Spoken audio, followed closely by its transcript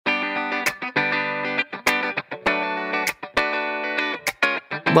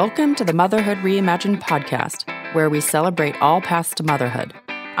Welcome to the Motherhood Reimagined podcast, where we celebrate all paths to motherhood.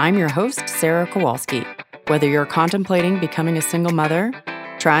 I'm your host, Sarah Kowalski. Whether you're contemplating becoming a single mother,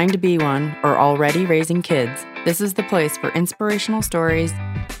 trying to be one, or already raising kids, this is the place for inspirational stories,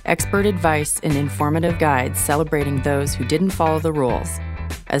 expert advice, and informative guides celebrating those who didn't follow the rules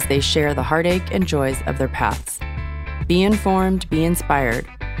as they share the heartache and joys of their paths. Be informed, be inspired,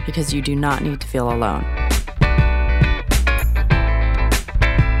 because you do not need to feel alone.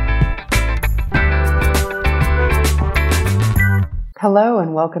 Hello,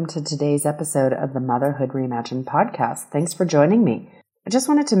 and welcome to today's episode of the Motherhood Reimagined podcast. Thanks for joining me. I just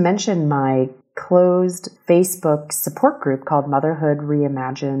wanted to mention my closed Facebook support group called Motherhood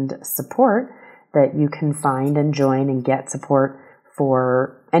Reimagined Support that you can find and join and get support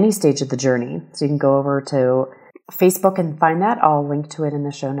for any stage of the journey. So you can go over to Facebook and find that. I'll link to it in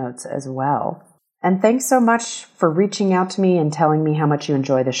the show notes as well. And thanks so much for reaching out to me and telling me how much you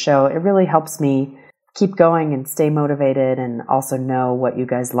enjoy the show. It really helps me keep going and stay motivated and also know what you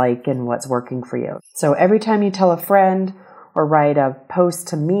guys like and what's working for you. So every time you tell a friend or write a post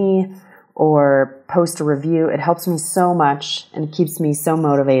to me or post a review, it helps me so much and keeps me so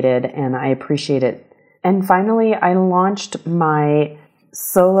motivated, and I appreciate it. And finally, I launched my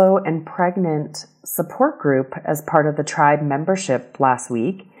solo and pregnant support group as part of the Tribe membership last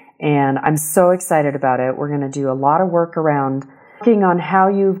week, and I'm so excited about it. We're going to do a lot of work around working on how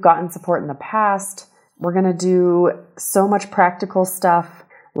you've gotten support in the past. We're going to do so much practical stuff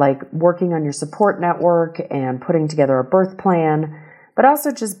like working on your support network and putting together a birth plan, but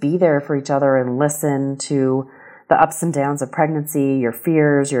also just be there for each other and listen to the ups and downs of pregnancy, your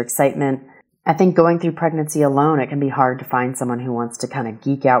fears, your excitement. I think going through pregnancy alone, it can be hard to find someone who wants to kind of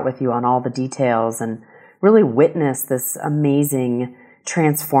geek out with you on all the details and really witness this amazing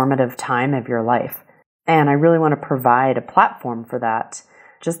transformative time of your life. And I really want to provide a platform for that.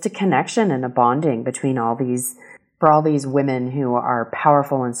 Just a connection and a bonding between all these women who are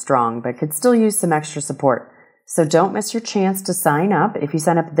powerful and strong, but could still use some extra support. So don't miss your chance to sign up. If you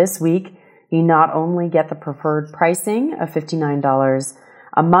sign up this week, you not only get the preferred pricing of $59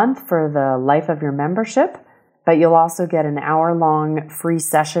 a month for the life of your membership, but you'll also get an hour-long free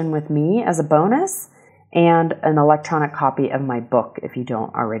session with me as a bonus and an electronic copy of my book if you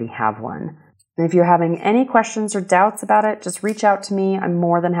don't already have one. And if you're having any questions or doubts about it, just reach out to me. I'm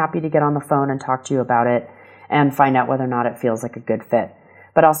more than happy to get on the phone and talk to you about it and find out whether or not it feels like a good fit.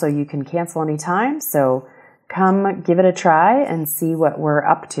 But also you can cancel anytime, so come give it a try and see what we're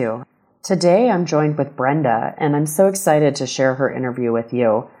up to. Today I'm joined with Brenda, and I'm so excited to share her interview with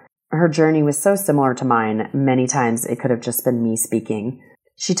you. Her journey was so similar to mine. Many times it could have just been me speaking.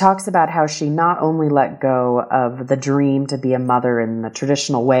 She talks about how she not only let go of the dream to be a mother in the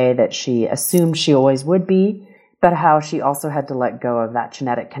traditional way that she assumed she always would be, but how she also had to let go of that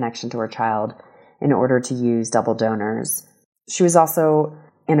genetic connection to her child in order to use double donors. She was also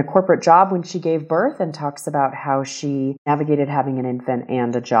in a corporate job when she gave birth and talks about how she navigated having an infant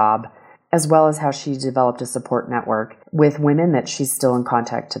and a job, as well as how she developed a support network with women that she's still in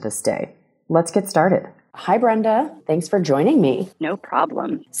contact to this day. Let's get started. Hi, Brenda. Thanks for joining me. No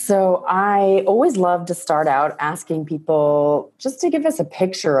problem. So I always love to start out asking people just to give us a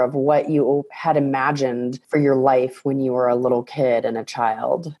picture of what you had imagined for your life when you were a little kid and a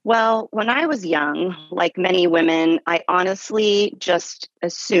child. Well, when I was young, like many women, I honestly just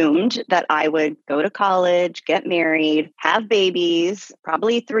assumed that I would go to college, get married, have babies,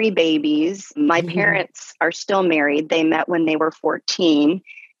 probably 3 babies. My parents are still married. They met when they were 14.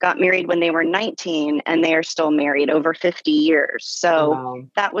 Got married when they were 19, and they are still married over 50 years. So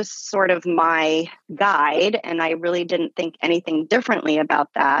That was sort of my guide, and I really didn't think anything differently about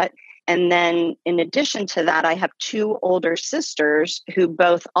that. And then in addition to that, I have 2 older sisters who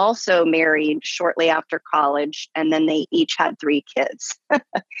both also married shortly after college, and then they each had 3 kids.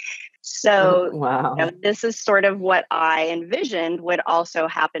 So this is sort of what I envisioned would also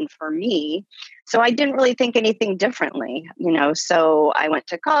happen for me. So I didn't really think anything differently, so I went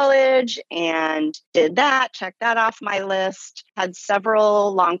to college and did that, checked that off my list, had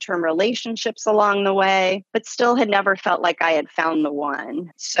several long-term relationships along the way, but still had never felt like I had found the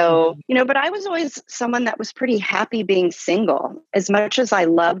one. So, but I was always someone that was pretty happy being single. As much as I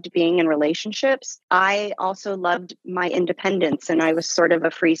loved being in relationships, I also loved my independence, and I was sort of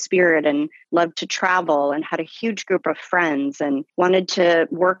a free spirit and loved to travel and had a huge group of friends and wanted to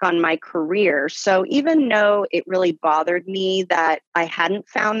work on my career. So even though it really bothered me that I hadn't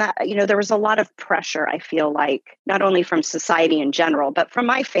found that, there was a lot of pressure, I feel like, not only from society in general, but from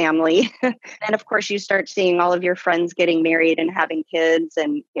my family. And of course, you start seeing all of your friends getting married and having kids.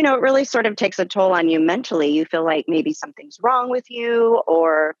 And, it really sort of takes a toll on you mentally. You feel like maybe something's wrong with you,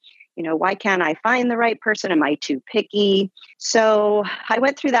 or why can't I find the right person? Am I too picky? So I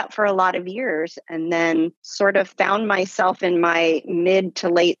went through that for a lot of years, and then sort of found myself in my mid to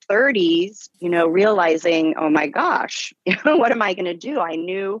late 30s, realizing, oh my gosh, what am I going to do? I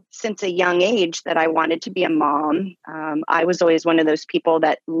knew since a young age that I wanted to be a mom. I was always one of those people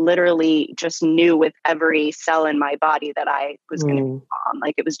that literally just knew with every cell in my body that I was going to be a mom.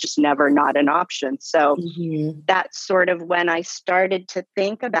 Like, it was just never not an option. So that's sort of when I started to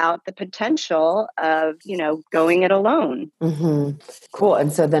think about the potential of, going it alone. Cool.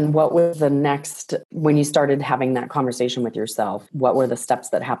 And so then what was the next, when you started having that conversation with yourself, what were the steps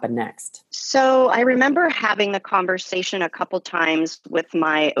that happened next? So I remember having the conversation a couple times with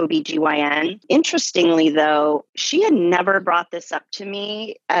my OBGYN. Interestingly, though, she had never brought this up to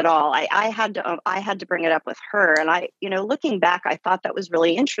me at all. I had to bring it up with her. And looking back, I thought that was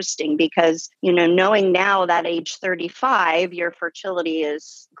really interesting because, knowing now that age 35, your fertility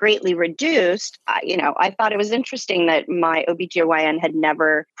is greatly reduced, I thought it was interesting that my OBGYN had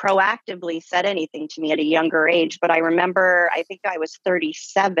never proactively said anything to me at a younger age. But I remember, I think I was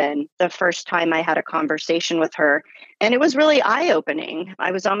 37 the first time I had a conversation with her. And it was really eye-opening.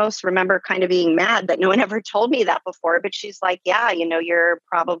 I was almost remember kind of being mad that no one ever told me that before. But she's like, yeah, you're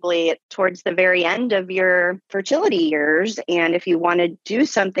probably towards the very end of your fertility years. And if you want to do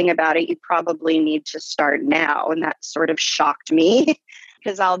something about it, you probably need to start now. And that sort of shocked me.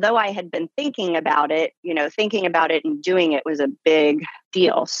 Because although I had been thinking about it and doing it was a big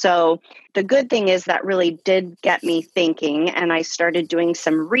deal. So the good thing is that really did get me thinking, and I started doing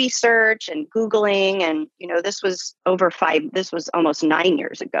some research and Googling, and, this was almost 9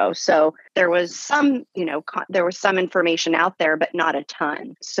 years ago. So there was some, there was some information out there, but not a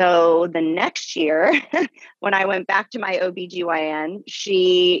ton. So the next year, when I went back to my OBGYN,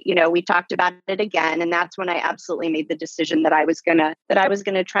 we talked about it again. And that's when I absolutely made the decision that I was going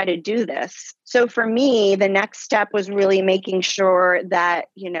to try to do this. So for me, the next step was really making sure that,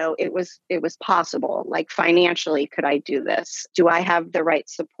 it was possible. Like, financially, could I do this? Do I have the right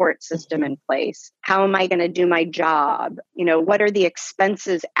support system in place? How am I going to do my job? What are the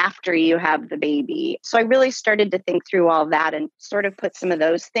expenses after you have the baby? So I really started to think through all that and sort of put some of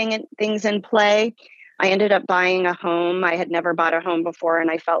those things in play. I ended up buying a home. I had never bought a home before, and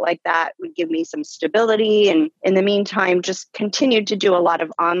I felt like that would give me some stability. And in the meantime, just continued to do a lot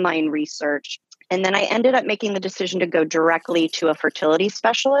of online research. And then I ended up making the decision to go directly to a fertility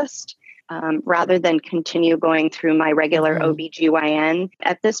specialist. Rather than continue going through my regular OBGYN.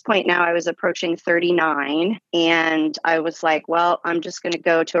 At this point now, I was approaching 39, and I was like, well, I'm just going to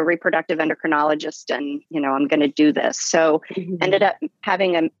go to a reproductive endocrinologist, and, I'm going to do this. So ended up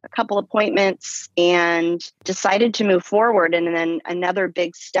having a couple appointments and decided to move forward. And then another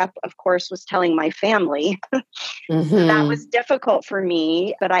big step, of course, was telling my family. So that was difficult for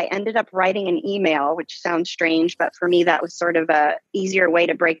me, but I ended up writing an email, which sounds strange, but for me, that was sort of a easier way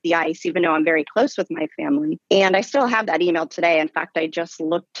to break the ice, even though I'm very close with my family. And I still have that email today. In fact, I just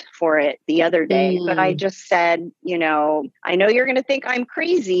looked for it the other day, but I just said, I know you're going to think I'm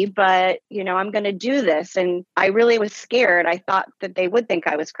crazy, but, I'm going to do this. And I really was scared. I thought that they would think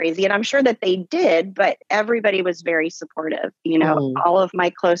I was crazy, and I'm sure that they did, but everybody was very supportive. All of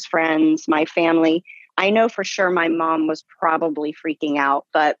my close friends, my family. I know for sure my mom was probably freaking out,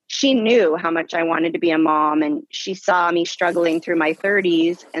 but she knew how much I wanted to be a mom, and she saw me struggling through my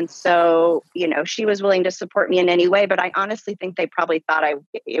 30s. And so, she was willing to support me in any way, but I honestly think they probably thought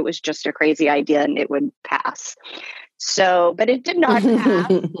it was just a crazy idea and it would pass. So, but it did not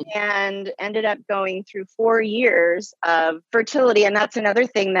pass and ended up going through 4 years of fertility. And that's another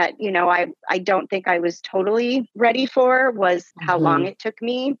thing that, I don't think I was totally ready for, was how long it took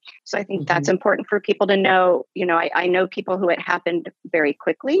me. So I think that's important for people to know. I know people who it happened very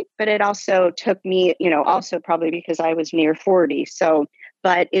quickly, but it also took me, also probably because I was near 40. So,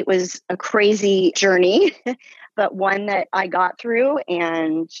 but it was a crazy journey. But one that I got through,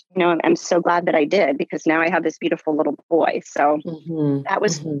 and, I'm so glad that I did, because now I have this beautiful little boy. So that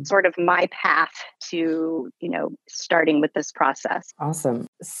was sort of my path to, starting with this process. Awesome.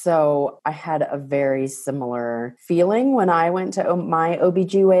 So I had a very similar feeling when I went to my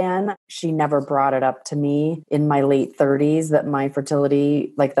OBGYN. She never brought it up to me in my late 30s that my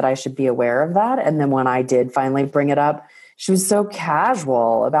fertility, like that I should be aware of that. And then when I did finally bring it up, she was so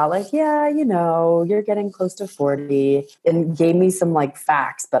casual about like, yeah, you're getting close to 40, and gave me some like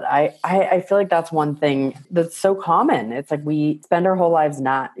facts. But I feel like that's one thing that's so common. It's like we spend our whole lives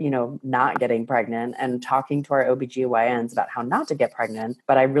not getting pregnant and talking to our OBGYNs about how not to get pregnant.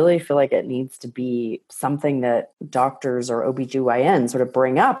 But I really feel like it needs to be something that doctors or OBGYNs sort of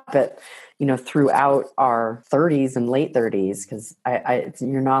bring up throughout our 30s and late 30s, because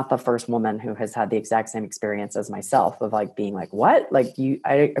you're not the first woman who has had the exact same experience as myself of like being like, what? Like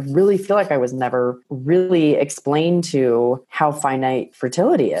I really feel like I was never really explained to how finite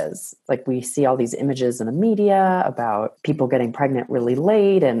fertility is. Like we see all these images in the media about people getting pregnant really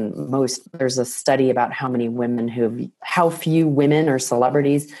late, and there's a study about how few women or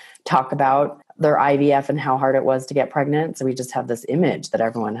celebrities talk about their IVF and how hard it was to get pregnant. So we just have this image that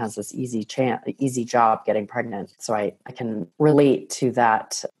everyone has this easy job getting pregnant. So I can relate to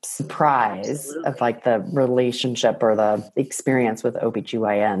that surprise Absolutely. of like the relationship or the experience with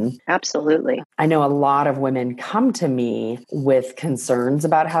OBGYN. Absolutely. I know a lot of women come to me with concerns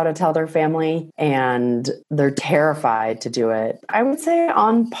about how to tell their family, and they're terrified to do it. I would say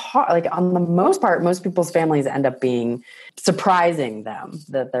on the most part, most people's families end up being surprising them,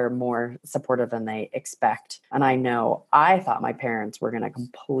 that they're more supportive than they expect. And I thought my parents were going to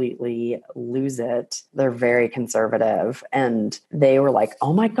completely lose it. They're very conservative, and they were like,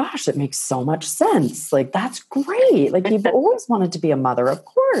 oh my gosh, it makes so much sense. Like, that's great. Like, you've always wanted to be a mother, of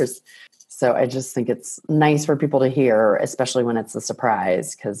course. So I just think it's nice for people to hear, especially when it's a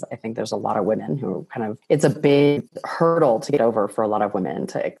surprise, because I think there's a lot of women who it's a big hurdle to get over for a lot of women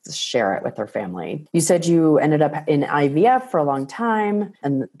to share it with their family. You said you ended up in IVF for a long time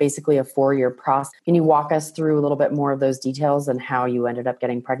and basically a 4-year process. Can you walk us through a little bit more of those details and how you ended up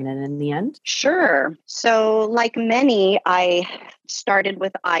getting pregnant in the end? Sure. So like many, I started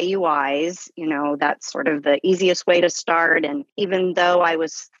with IUIs, that's sort of the easiest way to start. And even though I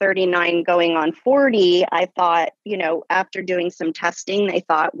was 39 going on 40, I thought, after doing some testing, they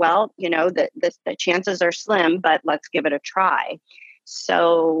thought, well, the chances are slim, but let's give it a try.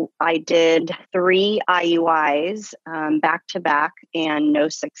 So I did 3 IUIs back to back and no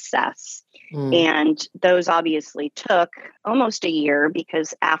success. And those obviously took almost a year,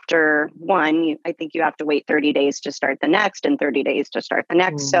 because after one, I think you have to wait 30 days to start the next and 30 days to start the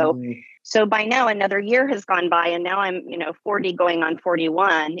next. So by now another year has gone by, and now I'm, 40 going on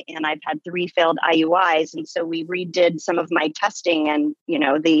 41, and I've had 3 failed IUIs. And so we redid some of my testing, and,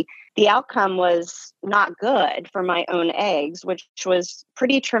 the outcome was not good for my own eggs, which was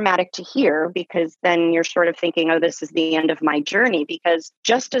pretty traumatic to hear, because then you're sort of thinking, oh, this is the end of my journey. Because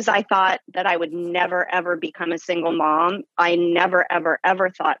just as I thought that I would never, ever become a single mom, I never, ever, ever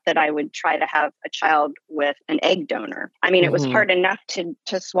thought that I would try to have a child with an egg donor. I mean, it was hard enough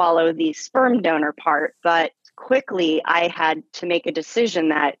to swallow the sperm donor part, but quickly I had to make a decision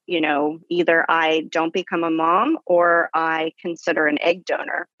that, either I don't become a mom or I consider an egg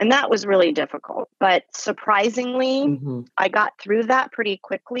donor. And that was really difficult. But surprisingly, I got through that pretty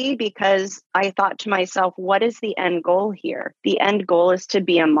quickly, because I thought to myself, what is the end goal here? The end goal is to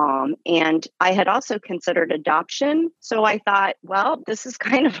be a mom. And I had also considered adoption. So I thought, well, this is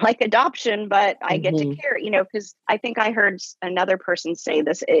kind of like adoption, but I get to carry, because I think I heard another person say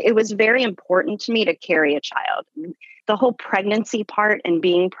this. It was very important to me to carry a child. The whole pregnancy part and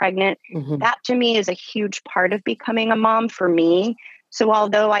being pregnant, that to me is a huge part of becoming a mom for me. So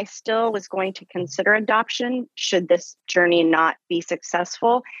although I still was going to consider adoption, should this journey not be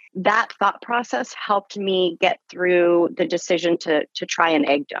successful, that thought process helped me get through the decision to try an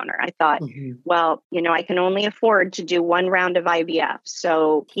egg donor. I thought, well, I can only afford to do 1 round of IVF.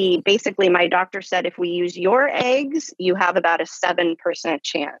 So my doctor said, if we use your eggs, you have about a 7%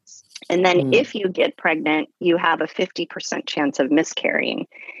 chance. And then if you get pregnant, you have a 50% chance of miscarrying.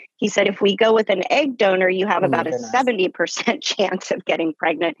 He said, if we go with an egg donor, you have about a 70% chance of getting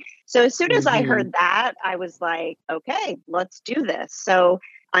pregnant. So as soon as I heard that, I was like, okay, let's do this. So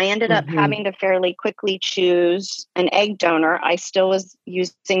I ended up having to fairly quickly choose an egg donor. I still was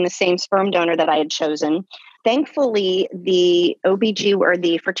using the same sperm donor that I had chosen. Thankfully, the OBG or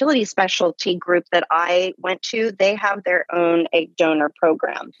the fertility specialty group that I went to, they have their own egg donor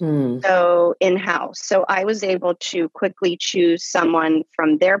program. So in-house. So I was able to quickly choose someone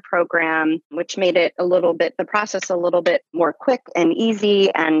from their program, which made it the process a little bit more quick and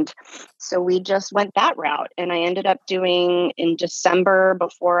easy. And so we just went that route. And I ended up doing in December,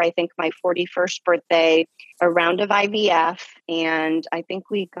 before I think my 41st birthday, a round of IVF. And I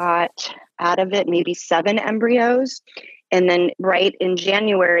think we got out of it maybe 7 embryos. And then right in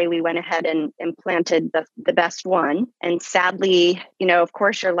January, we went ahead and implanted the best one. And sadly, of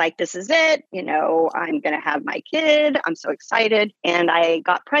course you're like, this is it, I'm going to have my kid. I'm so excited. And I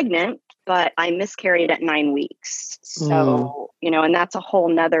got pregnant, but I miscarried at 9 weeks. So, and that's the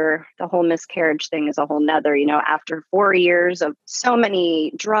whole miscarriage thing is a whole nother, after 4 years of so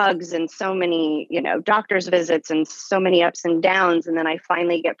many drugs and so many, doctor's visits and so many ups and downs. And then I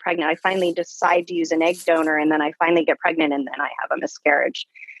finally get pregnant. I finally decide to use an egg donor, and then I finally get pregnant, and then I have a miscarriage.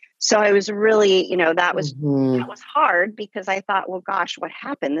 So I was really, that was hard because I thought, well, gosh, what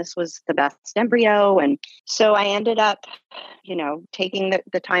happened? This was the best embryo. And so I ended up, taking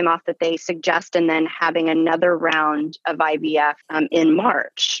the time off that they suggest and then having another round of IVF in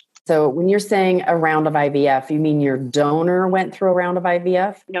March. So when you're saying a round of IVF, you mean your donor went through a round of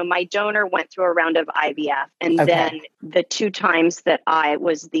IVF? No, my donor went through a round of IVF. And then the 2 times that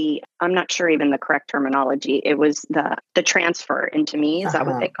I'm not sure even the correct terminology. It was the transfer into me. Is that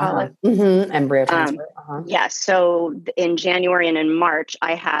what they call it? Mm-hmm. Embryo transfer. Yeah. So in January and in March,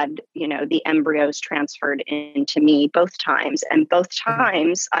 I had, the embryos transferred into me both times. And both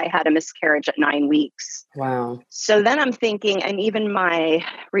times I had a miscarriage at 9 weeks. Wow. So then I'm thinking, and even my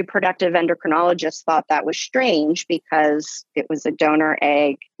reproductive endocrinologist thought that was strange because it was a donor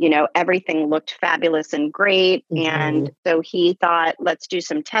egg, everything looked fabulous and great. And so he thought, let's do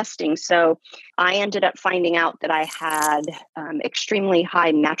some testing. So I ended up finding out that I had extremely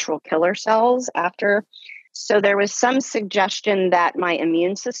high natural killer cells after. So there was some suggestion that my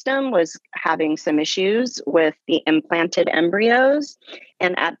immune system was having some issues with the implanted embryos.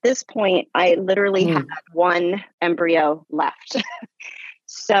 And at this point, I literally had 1 embryo left.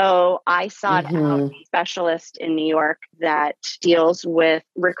 So I sought out a specialist in New York that deals with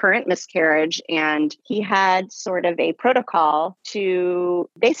recurrent miscarriage. And he had sort of a protocol to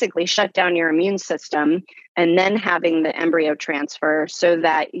basically shut down your immune system and then having the embryo transfer so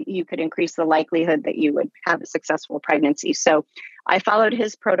that you could increase the likelihood that you would have a successful pregnancy. So I followed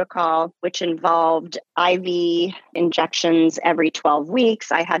his protocol, which involved IV injections every 12 weeks.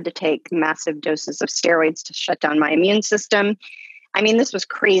 I had to take massive doses of steroids to shut down my immune system. I mean, this was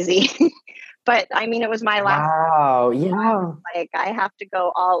crazy, but I mean, it was my last. Wow. Yeah. Like I have to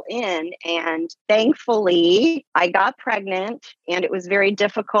go all in. And thankfully I got pregnant and it was very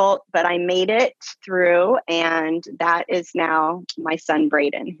difficult, but I made it through. And that is now my son,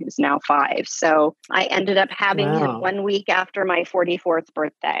 Braden, who's now 5. So I ended up having him 1 week after my 44th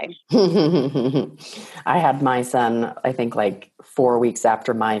birthday. I had my son, I think 4 weeks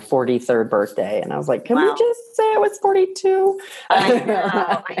after my 43rd birthday. And I was like, can we just say I was 42?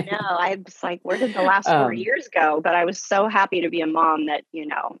 I know. I was like, where did the last 4 years go? But I was so happy to be a mom that,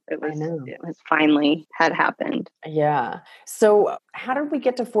 it was finally had happened. Yeah. So how did we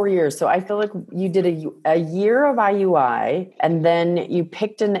get to 4 years? So I feel like you did a year of IUI and then you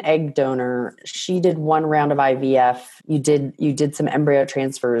picked an egg donor. She did 1 round of IVF. You did some embryo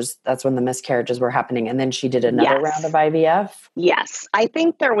transfers. That's when the miscarriages were happening. And then she did another round of IVF. Yes. I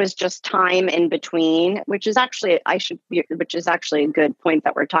think there was just time in between, which is actually a good point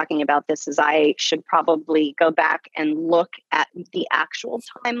that we're talking about this, is I should probably go back and look at the actual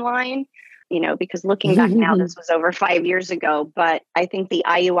timeline, because looking back now, this was over 5 years ago, but I think the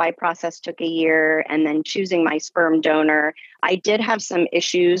IUI process took a year, and then choosing my sperm donor. I did have some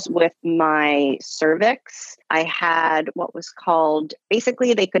issues with my cervix. I had what was called,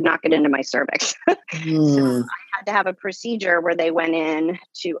 basically they could not get into my cervix. So I had to have a procedure where they went in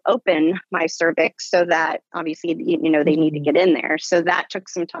to open my cervix so that obviously, they need to get in there. So that took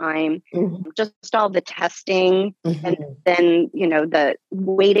some time, just all the testing. And then, the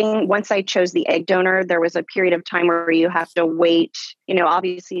waiting. Once I chose the egg donor, there was a period of time where you have to wait,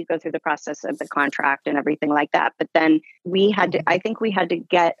 obviously you go through the process of the contract and everything like that. But then I think we had to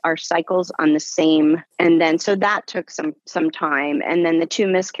get our cycles on the same. And then, so that took some time. And then the 2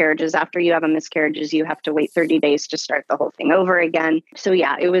 miscarriages, after you have a miscarriages, you have to wait 30 days to start the whole thing over again. So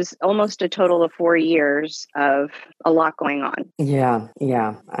yeah, it was almost a total of 4 years of a lot going on. Yeah.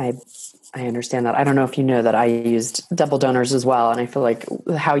 Yeah. I understand that. I don't know if you know that I used double donors as well. And I feel like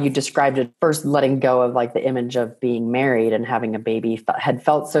how you described it, first letting go of the image of being married and having a baby had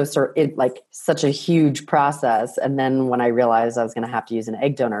felt such a huge process. And then when I realized I was going to have to use an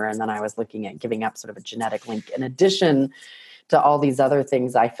egg donor, and then I was looking at giving up sort of a genetic link in addition to all these other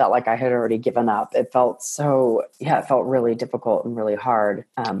things I felt like I had already given up. It felt it felt really difficult and really hard.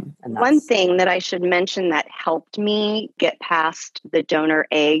 And One thing that I should mention that helped me get past the donor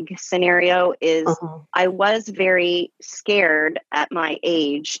egg scenario is I was very scared at my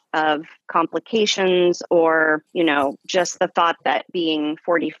age of complications, or, just the thought that being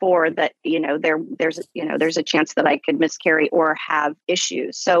 44, that, there's a chance that I could miscarry or have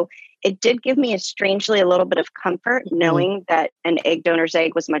issues. So it did give me a little bit of comfort knowing that an egg donor's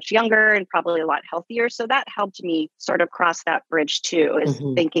egg was much younger and probably a lot healthier. So that helped me sort of cross that bridge too, is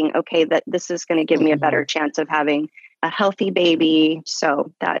thinking, okay, that this is going to give me a better chance of having a healthy baby.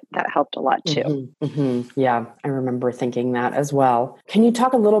 So that helped a lot too. Yeah, I remember thinking that as well. Can you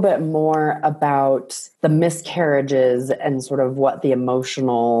talk a little bit more about the miscarriages and sort of what the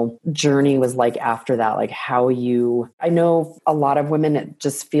emotional journey was like after that? Like I know a lot of women, it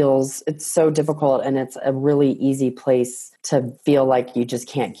just feels it's so difficult, and it's a really easy place to feel like you just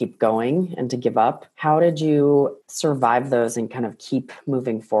can't keep going and to give up. How did you survive those and kind of keep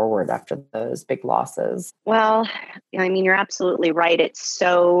moving forward after those big losses? Well, I mean, you're absolutely right. It's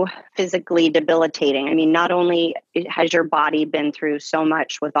so physically debilitating. I mean, not only has your body been through so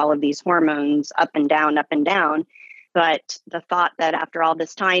much with all of these hormones up and down, but the thought that after all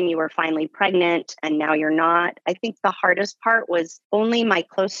this time you were finally pregnant and now you're not. I think the hardest part was only my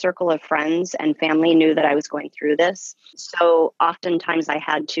close circle of friends and family knew that I was going through this. So oftentimes I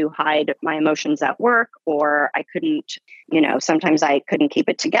had to hide my emotions at work, or I couldn't, sometimes I couldn't keep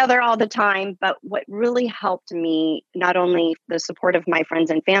it together all the time. But what really helped me, not only the support of my friends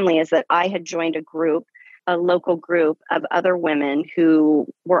and family, is that I had joined a local group of other women who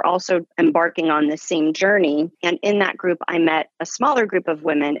were also embarking on the same journey. And in that group, I met a smaller group of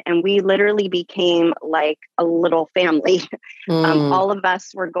women, and we literally became like a little family. All of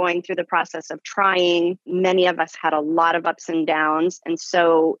us were going through the process of trying. Many of us had a lot of ups and downs. And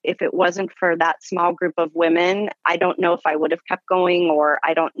so if it wasn't for that small group of women, I don't know if I would have kept going, or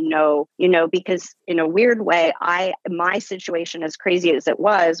I don't know, because in a weird way, my situation, as crazy as it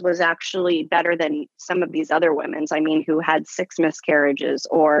was actually better than some of these other women's, who had 6 miscarriages,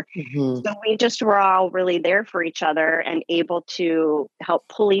 or so we just were all really there for each other and able to help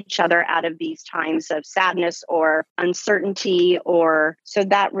pull each other out of these times of sadness or uncertainty, or so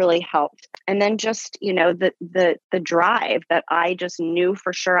that really helped. And then just, the drive that I just knew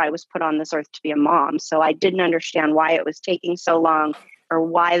for sure I was put on this earth to be a mom. So I didn't understand why it was taking so long or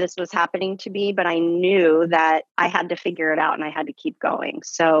why this was happening to me, but I knew that I had to figure it out and I had to keep going.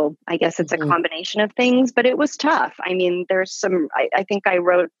 So I guess it's a combination of things, but it was tough. I mean, I think I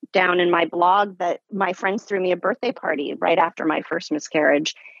wrote down in my blog that my friends threw me a birthday party right after my first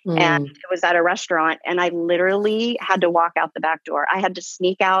miscarriage. And it was at a restaurant, and I literally had to walk out the back door. I had to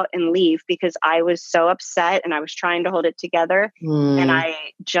sneak out and leave because I was so upset and I was trying to hold it together. And I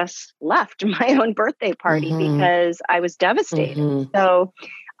just left my own birthday party because I was devastated. So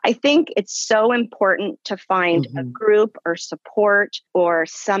I think it's so important to find a group or support or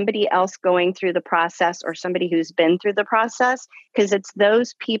somebody else going through the process, or somebody who's been through the process, because it's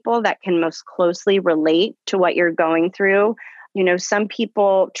those people that can most closely relate to what you're going through. Some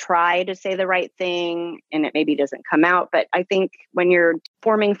people try to say the right thing and it maybe doesn't come out. But I think when you're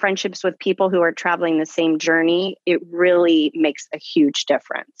forming friendships with people who are traveling the same journey, it really makes a huge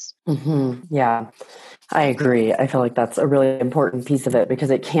difference. Yeah, I agree. I feel like that's a really important piece of it, because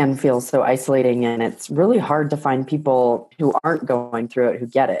it can feel so isolating, and it's really hard to find people who aren't going through it, who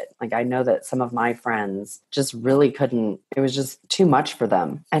get it. Like, I know that some of my friends just really couldn't, it was just too much for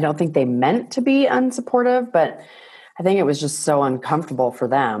them. I don't think they meant to be unsupportive, but I think it was just so uncomfortable for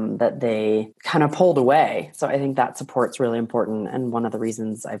them that they kind of pulled away. So I think that support's really important. And one of the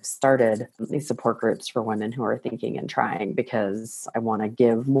reasons I've started these support groups for women who are thinking and trying, because I want to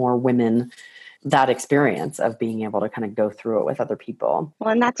give more women that experience of being able to kind of go through it with other people.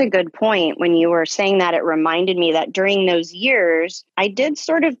 Well, and that's a good point. When you were saying that, it reminded me that during those years, I did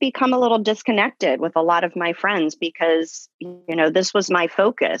sort of become a little disconnected with a lot of my friends because, this was my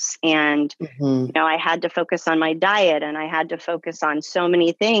focus. And, I had to focus on my diet and I had to focus on so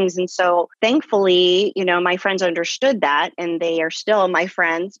many things. And so thankfully, my friends understood that and they are still my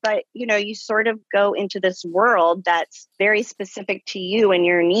friends. But, you sort of go into this world that's very specific to you and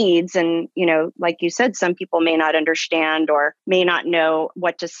your needs. And, like you said, some people may not understand or may not know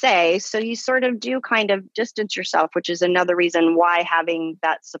what to say. So you sort of do kind of distance yourself, which is another reason why having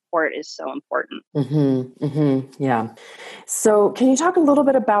that support is so important. Yeah. So can you talk a little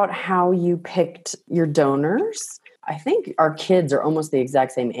bit about how you picked your donors? I think our kids are almost the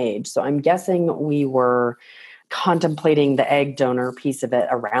exact same age. So I'm guessing we were contemplating the egg donor piece of it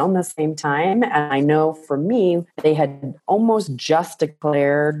around the same time. And I know for me, they had almost just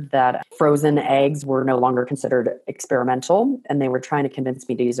declared that frozen eggs were no longer considered experimental. And they were trying to convince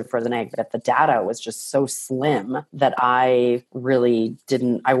me to use a frozen egg, but the data was just so slim that I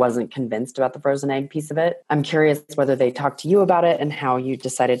wasn't convinced about the frozen egg piece of it. I'm curious whether they talked to you about it and how you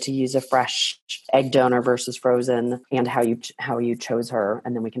decided to use a fresh egg donor versus frozen, and how you chose her.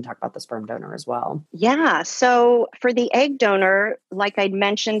 And then we can talk about the sperm donor as well. Yeah. So for the egg donor, like I'd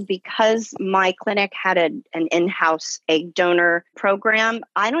mentioned, because my clinic had an in-house egg donor program,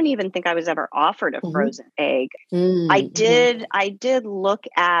 I don't even think I was ever offered a frozen egg. I did look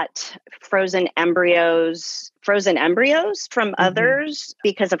at frozen embryos from others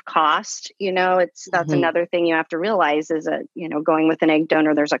because of cost. That's another thing you have to realize is that, going with an egg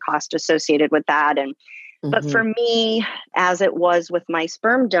donor, there's a cost associated with that. But for me, as it was with my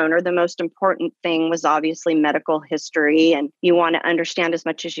sperm donor, the most important thing was obviously medical history. And you want to understand as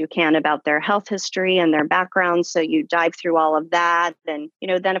much as you can about their health history and their background. So you dive through all of that. And,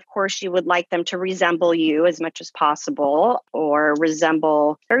 then of course you would like them to resemble you as much as possible, or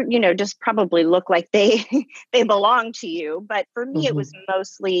just probably look like they belong to you. But for me, it was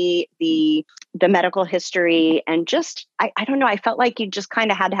mostly the medical history, and just, I don't know, I felt like you just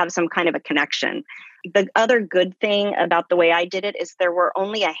kind of had to have some kind of a connection. The other good thing about the way I did it is there were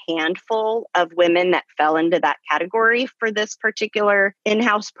only a handful of women that fell into that category for this particular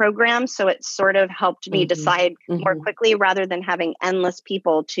in-house program. So it sort of helped me decide more quickly rather than having endless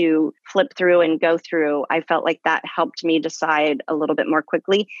people to flip through and go through. I felt like that helped me decide a little bit more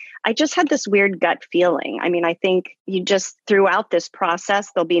quickly. I just had this weird gut feeling. I mean, I think you just, throughout this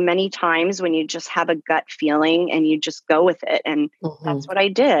process, there'll be many times when you just have a gut feeling and you just go with it. And that's what I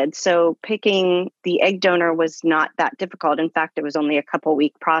did. So picking the egg donor was not that difficult. In fact, it was only a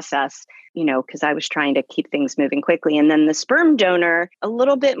couple-week process, because I was trying to keep things moving quickly. And then the sperm donor, a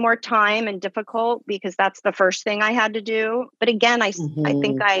little bit more time and difficult because that's the first thing I had to do. But again, I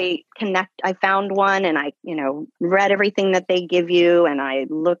think I found one, and I, read everything that they give you, and I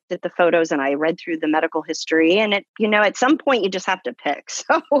looked at the photos, and I read through the medical history, and it, at some point you just have to pick.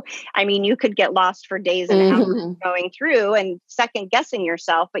 So, I mean, you could get lost for days and hours going through and second guessing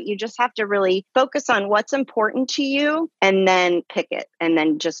yourself, but you just have to really focus on what's important to you and then pick it and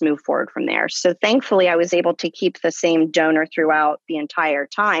then just move forward from there. So thankfully, I was able to keep the same donor throughout the entire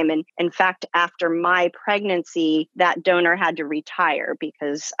time. And in fact, after my pregnancy, that donor had to retire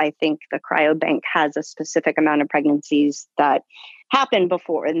because I think the cryobank has a specific amount of pregnancies that happened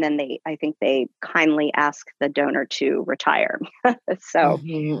before. And then I think they kindly ask the donor to retire. So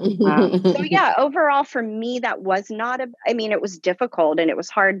yeah, overall for me, that was it was difficult and it was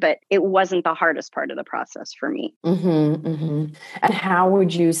hard, but it wasn't the hardest part of the process for me. And how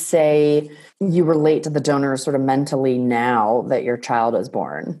would you say you relate to the donor sort of mentally now that your child is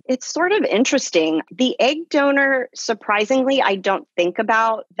born? It's sort of interesting. The egg donor, surprisingly, I don't think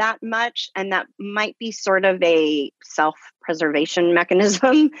about that much. And that might be sort of a self-preservation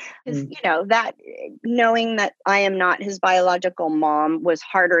mechanism. That knowing that I am not his biological mom was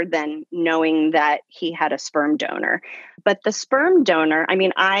harder than knowing that he had a sperm donor. But the sperm donor,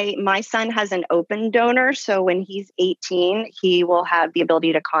 my son has an open donor. So when he's 18, he will have the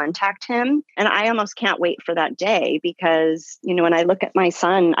ability to contact him. And I almost can't wait for that day because, when I look at my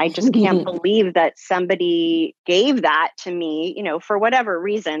son, I just can't believe that somebody gave that to me, for whatever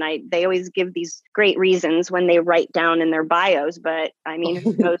reason. They always give these great reasons when they write down in their bios, but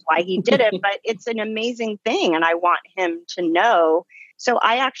who knows why he did it, but it's an amazing thing. And I want him to know. So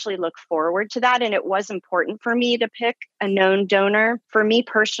I actually look forward to that. And it was important for me to pick a known donor. For me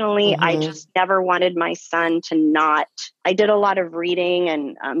personally, I just never wanted my son to not. I did a lot of reading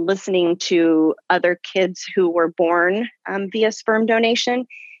and listening to other kids who were born via sperm donation.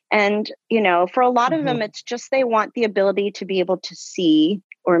 And, for a lot of them, it's just they want the ability to be able to see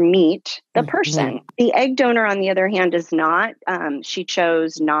or meet the person. The egg donor, on the other hand, is not. She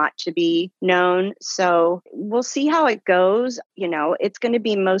chose not to be known. So we'll see how it goes. It's going to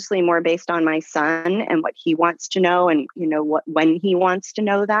be mostly more based on my son and what he wants to know and, when he wants to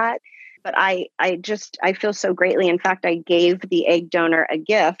know that. But I feel so greatly. In fact, I gave the egg donor a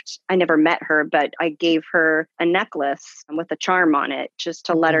gift. I never met her, but I gave her a necklace with a charm on it just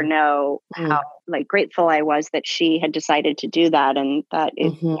to let her know how grateful I was that she had decided to do that and that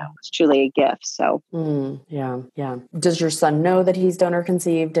it was truly a gift. So yeah. Does your son know that he's donor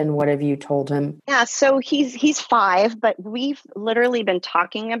conceived, and what have you told him? Yeah, so he's 5, but we've literally been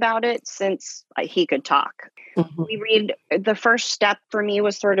talking about it since he could talk. The first step for me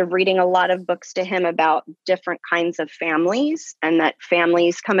was sort of reading a lot of books to him about different kinds of families, and that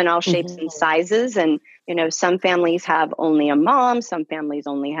families come in all shapes and Mm-hmm. sizes. And, some families have only a mom, some families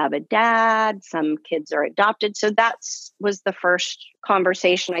only have a dad, some kids are adopted. So that was the first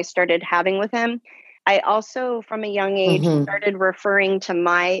conversation I started having with him. I also, from a young age, Mm-hmm. started referring to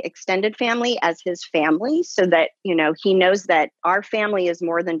my extended family as his family so that, he knows that our family is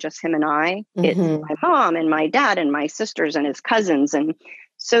more than just him and I. It's Mm-hmm. my mom and my dad and my sisters and his cousins. And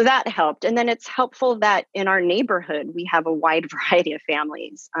so that helped. And then it's helpful that in our neighborhood, we have a wide variety of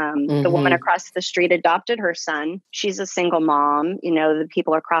families. The woman Mm-hmm. across the street adopted her son. She's a single mom. The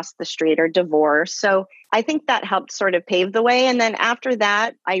people across the street are divorced. So I think that helped sort of pave the way. And then after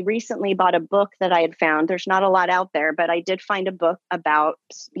that, I recently bought a book that I had found. There's not a lot out there, but I did find a book about,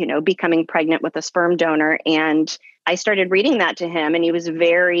 becoming pregnant with a sperm donor. And I started reading that to him, and he was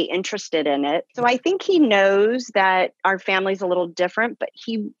very interested in it. So I think he knows that our family's a little different, but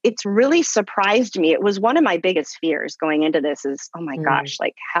it's really surprised me. It was one of my biggest fears going into this is, oh my gosh,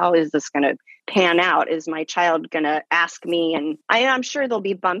 like, how is this going to pan out? Is my child going to ask me? And I'm sure there'll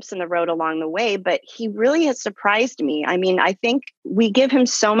be bumps in the road along the way, but he really has surprised me. I mean, I think we give him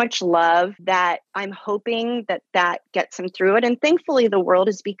so much love that I'm hoping that gets him through it. And thankfully, the world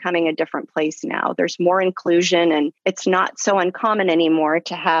is becoming a different place now. There's more inclusion, and it's not so uncommon anymore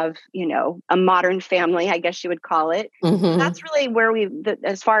to have, a modern family, I guess you would call it. Mm-hmm. That's really where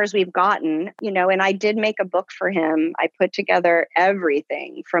as far as we've gotten, and I did make a book for him. I put together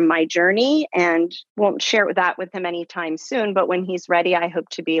everything from my journey, and won't share that with him anytime soon. But when he's ready, I hope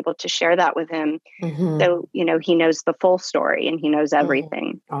to be able to share that with him. Mm-hmm. So, he knows the full story and he knows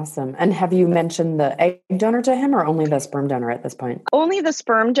everything. Awesome. And have you mentioned the egg donor to him or only the sperm donor at this point? Only the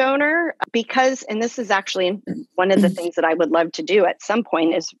sperm donor, because, and this is actually one of the things that I would love to do at some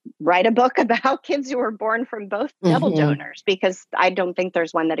point, is write a book about kids who were born from both double donors, because I don't think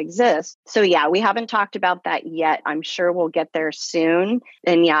there's one that exists. So yeah, we haven't talked about that yet. I'm sure we'll get there soon.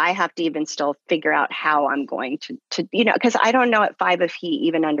 And yeah, I have to even still figure out how I'm going to because I don't know at 5 if he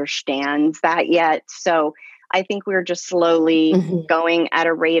even understands that yet. So I think we're just slowly going at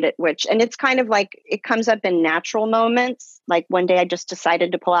a rate at which, and it's kind of like it comes up in natural moments. Like one day I just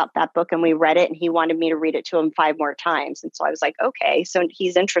decided to pull out that book and we read it, and he wanted me to read it to him 5 more times. And so I was like, okay, so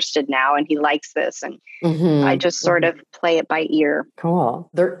he's interested now and he likes this. And I just sort of play it by ear. Cool.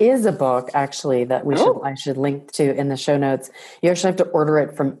 There is a book actually that I should link to in the show notes. You actually have to order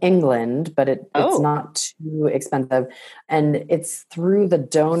it from England, but it's not too expensive. And it's through the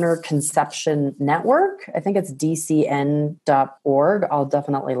Donor Conception Network. I think it's dcn.org. I'll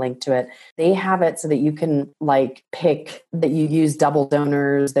definitely link to it. They have it so that you can pick that you use double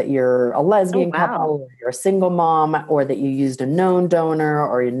donors, that you're a lesbian couple, or you're a single mom, or that you used a known donor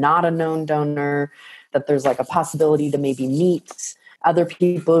or you're not a known donor, that there's a possibility to maybe meet other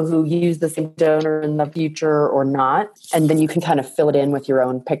people who use the same donor in the future or not. And then you can kind of fill it in with your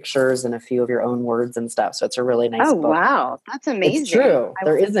own pictures and a few of your own words and stuff. So it's a really nice book. Wow. That's amazing. It's true.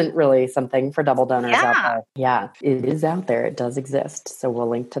 There isn't really something for double donors out Yeah. there. Yeah, it is out there. It does exist. So we'll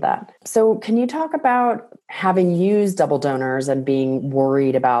link to that. So can you talk about having used double donors and being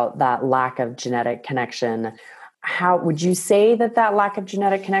worried about that lack of genetic connection? How would you say that lack of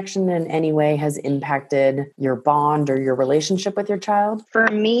genetic connection in any way has impacted your bond or your relationship with your child? For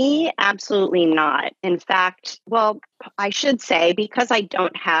me, absolutely not. In fact, I should say, because I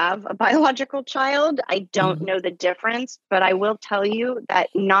don't have a biological child, I don't know the difference, but I will tell you that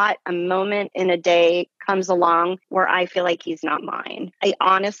not a moment in a day comes along where I feel like he's not mine. I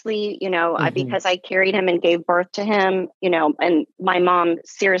honestly, because I carried him and gave birth to him, and my mom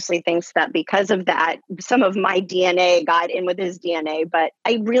seriously thinks that because of that, some of my DNA got in with his DNA, but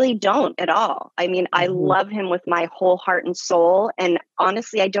I really don't at all. I mean, I love him with my whole heart and soul. And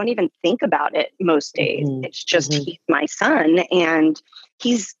honestly, I don't even think about it most days. It's just he's my son, and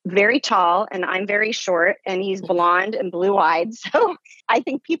he's very tall and I'm very short, and he's blonde and blue-eyed. So I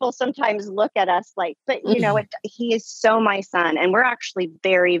think people sometimes look at us but he is so my son, and we're actually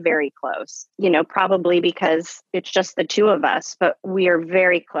very, very close, probably because it's just the two of us, but we are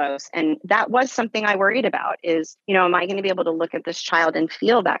very close. And that was something I worried about is, am I going to be able to look at this child and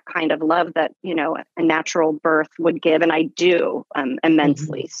feel that kind of love that, a natural birth would give? And I do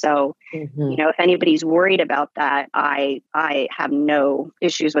immensely. So, if anybody's worried about that, I have no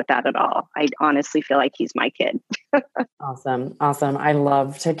issues with that at all. I honestly feel like he's my kid. Awesome. I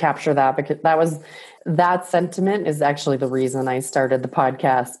love to capture that, because that sentiment is actually the reason I started the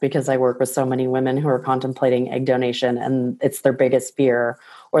podcast, because I work with so many women who are contemplating egg donation, and it's their biggest fear.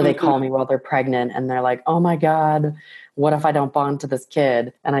 or they call me while they're pregnant and they're like, oh my God, what if I don't bond to this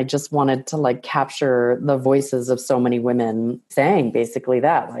kid? And I just wanted to like capture the voices of so many women saying basically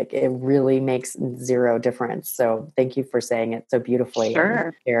that, like, it really makes zero difference. So thank you for saying it so beautifully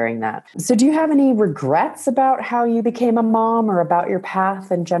and sharing that. So do you have any regrets about how you became a mom or about your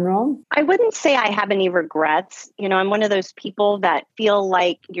path in general? I wouldn't say I have any regrets. I'm one of those people that feel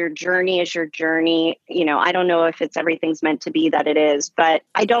like your journey is your journey. I don't know if it's everything's meant to be that it is, but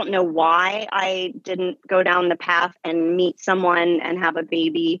I don't know why I didn't go down the path and meet someone and have a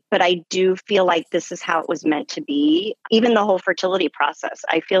baby. But I do feel like this is how it was meant to be. Even the whole fertility process,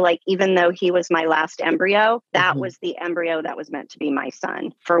 I feel like even though he was my last embryo, that was the embryo that was meant to be my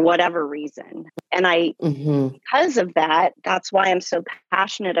son for whatever reason. And because of that, that's why I'm so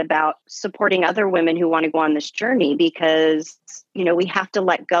passionate about supporting other women who want to go on this journey, because, we have to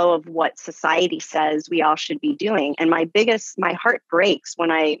let go of what society says we all should be doing. And my heart breaks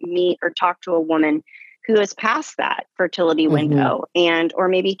when I meet or talk to a woman who has passed that fertility window or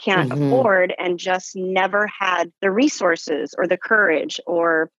maybe can't afford and just never had the resources or the courage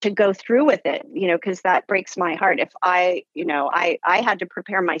or to go through with it, because that breaks my heart. If I had to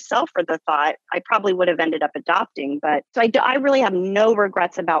prepare myself for the thought, I probably would have ended up adopting. But so I really have no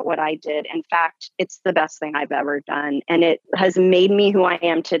regrets about what I did. In fact, it's the best thing I've ever done. And it has made me who I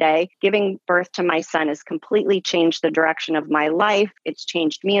am today. Giving birth to my son has completely changed the direction of my life. It's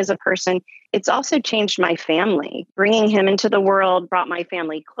changed me as a person. It's also changed my family. Bringing him into the world brought my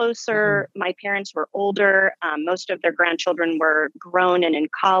family closer. My parents were older. Most of their grandchildren were grown and in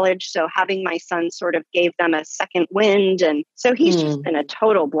college. So having my son sort of gave them a second wind. And so he's just been a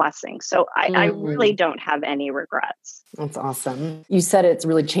total blessing. So I really don't have any regrets. That's awesome. You said it's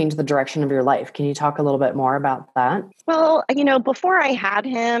really changed the direction of your life. Can you talk a little bit more about that? Well, before I had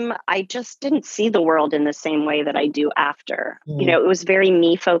him, I just didn't see the world in the same way that I do after. It was very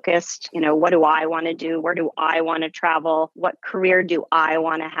me focused. What do I want to do? Where do I want to travel? What career do I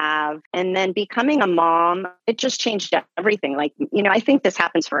want to have? And then becoming a mom, it just changed everything. Like, I think this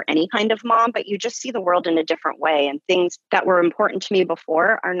happens for any kind of mom, but you just see the world in a different way. And things that were important to me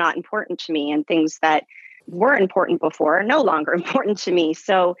before are not important to me. And things that were important before are no longer important to me.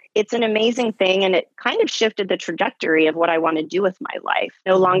 So it's an amazing thing. And it kind of shifted the trajectory of what I want to do with my life.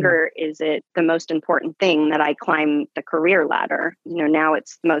 No longer is it the most important thing that I climb the career ladder. Now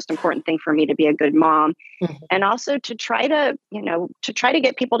it's the most important thing for me to be a good mom. And also to try to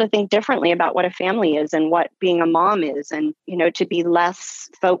get people to think differently about what a family is and what being a mom is, and, to be less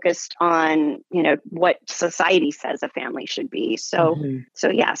focused on, what society says a family should be. So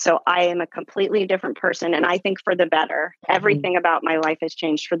I am a completely different person. And I think for the better. Everything about my life has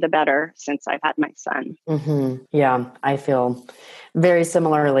changed for the better since I've had my son. Yeah, I feel very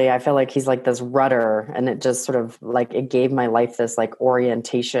similarly. I feel like he's like this rudder, and it just sort of like, it gave my life this like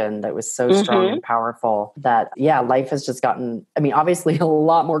orientation that was so strong and powerful that, life has just gotten, obviously a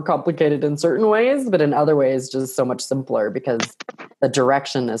lot more complicated in certain ways, but in other ways, just so much simpler because the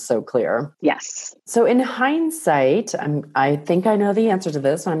direction is so clear. Yes. So in hindsight, I think I know the answer to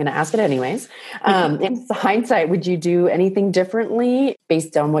this, so I'm going to ask it anyways. In hindsight, would you do anything differently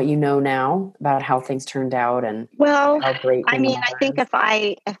based on what you know now about how things turned out and how great? I think if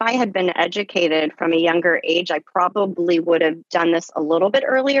I had been educated from a younger age, I probably would have done this a little bit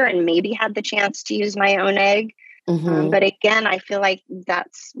earlier and maybe had the chance to use my own egg. But again, I feel like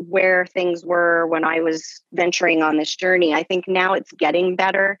that's where things were when I was venturing on this journey. I think now it's getting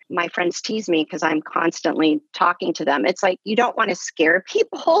better. My friends tease me because I'm constantly talking to them. It's like, you don't want to scare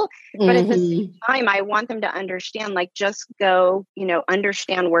people, but at the same time, I want them to understand, like, just go,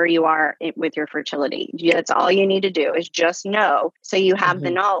 understand where you are with your fertility. That's all you need to do is just know. So you have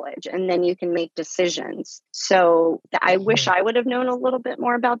the knowledge and then you can make decisions. So I wish I would have known a little bit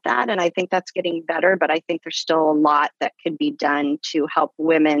more about that. And I think that's getting better, but I think there's still a lot that could be done to help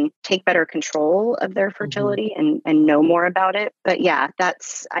women take better control of their fertility and know more about it. But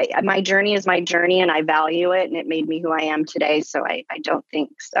my journey is my journey and I value it, and it made me who I am today. So I don't think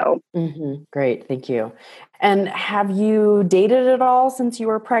so. Great. Thank you. And have you dated at all since you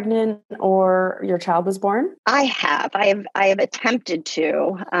were pregnant or your child was born? I have. I have attempted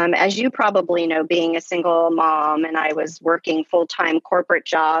to. As you probably know, being a single mom and I was working full-time corporate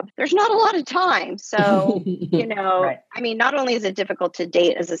job, there's not a lot of time. So, right. Not only is it difficult to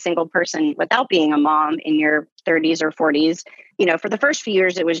date as a single person without being a mom in your 30s or 40s. For the first few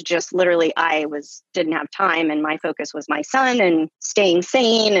years, it was just literally didn't have time, and my focus was my son and staying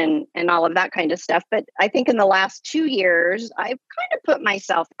sane and all of that kind of stuff. But I think in the last 2 years, I've kind of put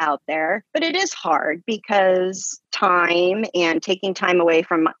myself out there, but it is hard because time and taking time away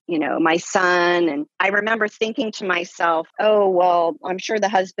from, my son. And I remember thinking to myself, oh, well, I'm sure the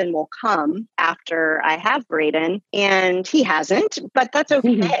husband will come after I have Braden, and he hasn't, but that's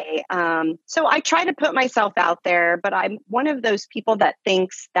okay. So I try to put myself out there, but I'm one of those people that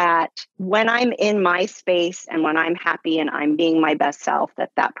thinks that when I'm in my space and when I'm happy and I'm being my best self,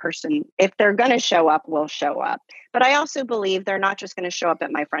 that person, if they're going to show up, will show up. But I also believe they're not just going to show up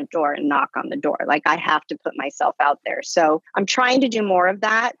at my front door and knock on the door. Like, I have to put myself out there. So I'm trying to do more of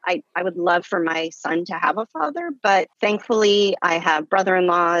that. I would love for my son to have a father, but thankfully I have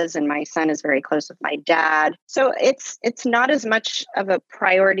brother-in-laws and my son is very close with my dad. So it's not as much of a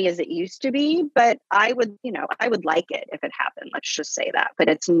priority as it used to be, but I would like it if it happened. Let's just say that. But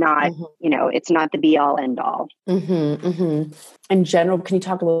it's not, it's not the be all end all. In general, can you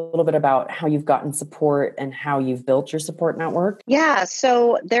talk a little bit about how you've gotten support and how you've built your support network? Yeah.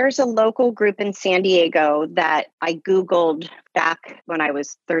 So there's a local group in San Diego that I Googled back when I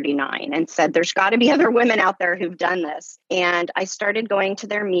was 39 and said, there's got to be other women out there who've done this. And I started going to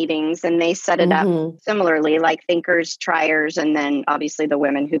their meetings, and they set it up similarly, like thinkers, triers, and then obviously the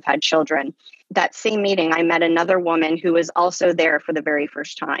women who've had children. That same meeting, I met another woman who was also there for the very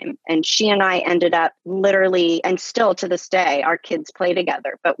first time. And she and I ended up literally, and still to this day, our kids play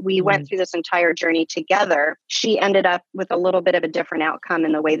together, but we went through this entire journey together. She ended up with a little bit of a different outcome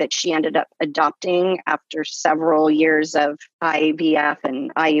in the way that she ended up adopting after several years of IVF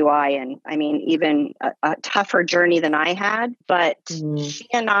and IUI. And I mean, even a tougher journey than I had. But she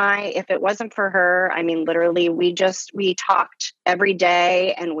and I, if it wasn't for her, I mean, literally, we talked every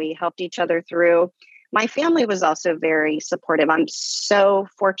day and we helped each other through. My family was also very supportive. I'm so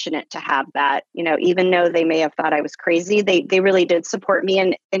fortunate to have that. Even though they may have thought I was crazy, they really did support me.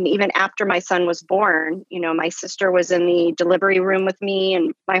 And even after my son was born, my sister was in the delivery room with me,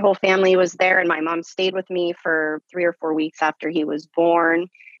 and my whole family was there, and my mom stayed with me for 3 or 4 weeks after he was born.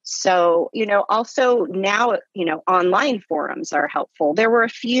 So, also now, online forums are helpful. There were a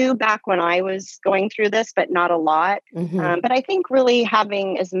few back when I was going through this, but not a lot. But I think really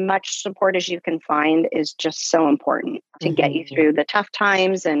having as much support as you can find is just so important to get you through the tough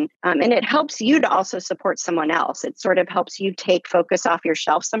times. And it helps you to also support someone else. It sort of helps you take focus off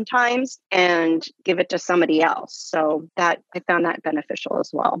yourself sometimes and give it to somebody else. So that I found that beneficial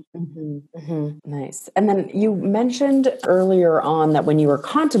as well. Nice. And then you mentioned earlier on that when you were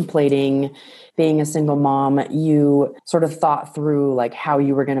contemplating being a single mom, you sort of thought through like how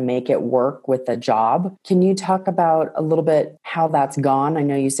you were going to make it work with a job. Can you talk about a little bit how that's gone? I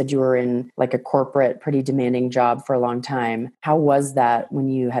know you said you were in like a corporate, pretty demanding job for a long time. How was that when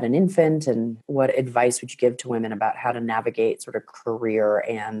you had an infant, and what advice would you give to women about how to navigate sort of career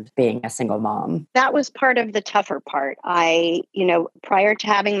and being a single mom? That was part of the tougher part. Prior to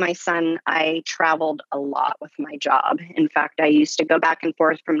having my son, I traveled a lot with my job. In fact, I used to go back and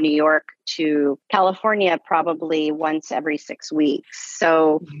forth from New York to California probably once every 6 weeks.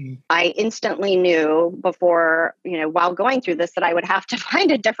 So I instantly knew before, while going through this, that I would have to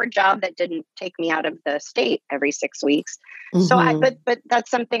find a different job that didn't take me out of the state every 6 weeks. So but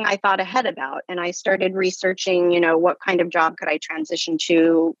that's something I thought ahead about. And I started researching, what kind of job could I transition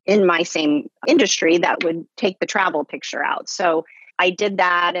to in my same industry that would take the travel picture out. So I did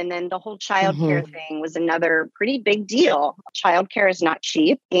that. And then the whole childcare thing was another pretty big deal. Childcare is not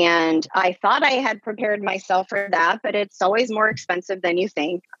cheap. And I thought I had prepared myself for that, but it's always more expensive than you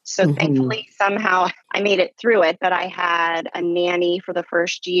think. So thankfully, somehow I made it through it. But I had a nanny for the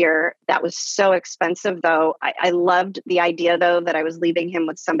first year. That was so expensive, though. I loved the idea, though, that I was leaving him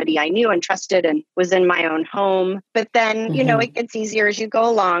with somebody I knew and trusted and was in my own home. But then, it gets easier as you go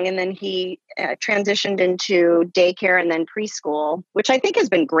along. And then he transitioned into daycare and then preschool, which I think has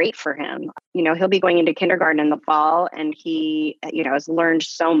been great for him. He'll be going into kindergarten in the fall, and he, has learned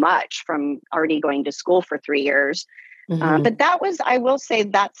so much from already going to school for 3 years. But I will say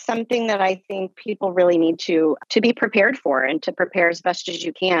that's something that I think people really need to be prepared for, and to prepare as best as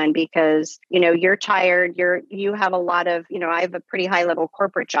you can, because, you're tired, you have a lot of, I have a pretty high level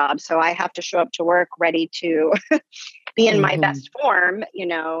corporate job. So I have to show up to work ready to be in my best form,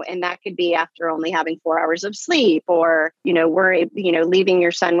 and that could be after only having 4 hours of sleep, or, leaving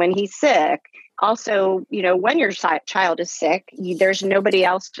your son when he's sick. also, when your child is sick, there's nobody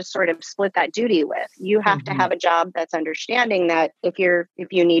else to sort of split that duty with. You have to have a job that's understanding that if you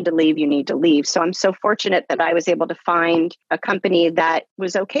need to leave, you need to leave. So I'm so fortunate that I was able to find a company that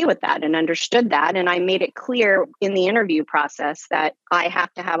was okay with that and understood that. And I made it clear in the interview process that I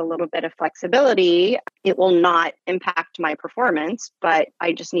have to have a little bit of flexibility. It will not impact my performance, but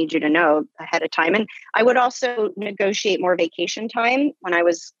I just need you to know ahead of time. And I would also negotiate more vacation time when I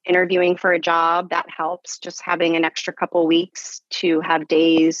was interviewing for a job. That helps, just having an extra couple weeks to have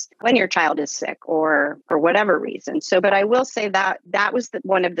days when your child is sick or for whatever reason. So, but I will say that that was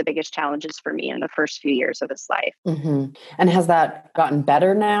one of the biggest challenges for me in the first few years of his life. And has that gotten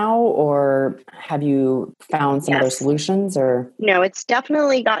better now, or have you found some other solutions? Or no, it's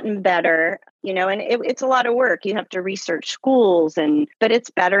definitely gotten better. And it's a lot of work. You have to research schools, but it's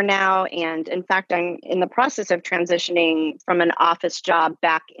better now. And in fact, I'm in the process of transitioning from an office job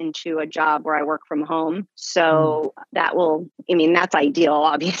back into a job where I work from home. So that's ideal,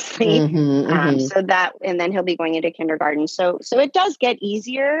 obviously. So that, and then he'll be going into kindergarten. So it does get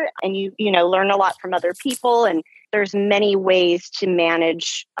easier, and you learn a lot from other people, and there's many ways to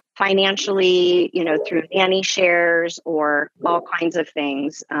manage financially, through nanny shares or all kinds of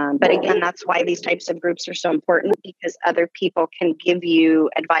things. But again, that's why these types of groups are so important, because other people can give you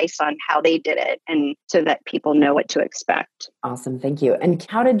advice on how they did it, and so that people know what to expect. Awesome. Thank you. And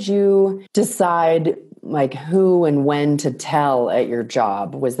how did you decide who and when to tell at your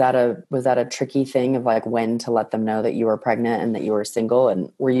job? Was that a tricky thing of when to let them know that you were pregnant and that you were single?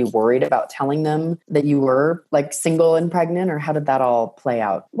 And were you worried about telling them that you were single and pregnant, or how did that all play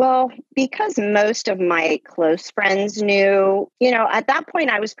out? Well, because most of my close friends knew, at that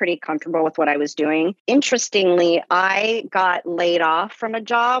point I was pretty comfortable with what I was doing. Interestingly, I got laid off from a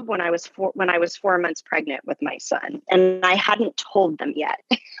job when I was 4 months pregnant with my son, and I hadn't told them yet.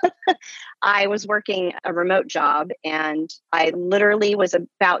 I was working a remote job, and I literally was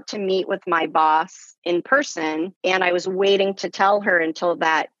about to meet with my boss in person, and I was waiting to tell her until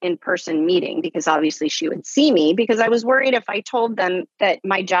that in-person meeting, because obviously she would see me, because I was worried if I told them that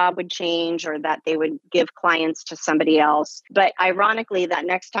my job would change or that they would give clients to somebody else. But ironically, that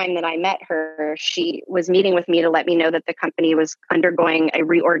next time that I met her, she was meeting with me to let me know that the company was undergoing a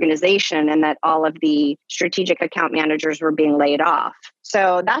reorganization and that all of the strategic account managers were being laid off.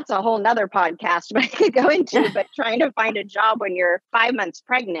 So that's a whole nother podcast I could go into, but trying to find a job when you're 5 months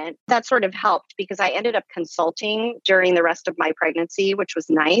pregnant, that sort of helped, because I ended up consulting during the rest of my pregnancy, which was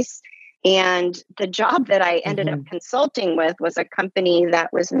nice. And the job that I ended up consulting with was a company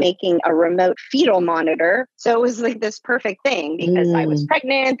that was making a remote fetal monitor. So it was this perfect thing, because I was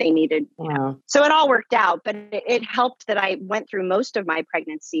pregnant, they needed, so it all worked out. But it helped that I went through most of my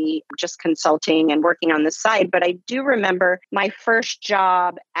pregnancy just consulting and working on the side. But I do remember my first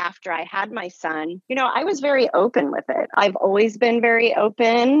job after I had my son, I was very open with it. I've always been very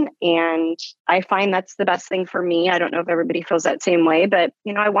open, and I find that's the best thing for me. I don't know if everybody feels that same way, but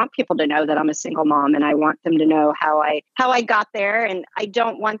I want people to know that I'm a single mom, and I want them to know how I got there. And I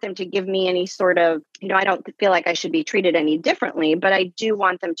don't want them to give me any sort of, I don't feel like I should be treated any differently, but I do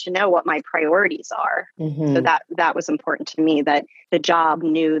want them to know what my priorities are. So that was important to me, that the job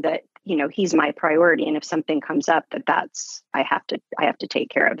knew that, he's my priority. And if something comes up, I have to take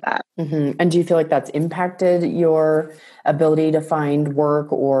care of that. And do you feel like that's impacted your ability to find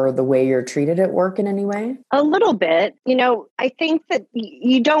work or the way you're treated at work in any way? A little bit. I think that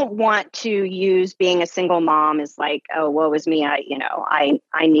you don't want to use being a single mom as oh, woe is me. I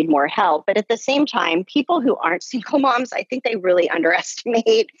need more help. But at the same time, people who aren't single moms, I think they really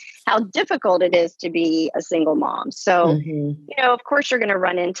underestimate how difficult it is to be a single mom. So, of course, you're going to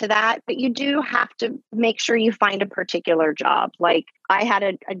run into that, but you do have to make sure you find a particular job. I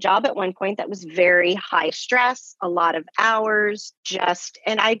had a job at one point that was very high stress, a lot of hours,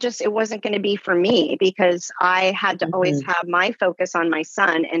 it wasn't going to be for me, because I had to always have my focus on my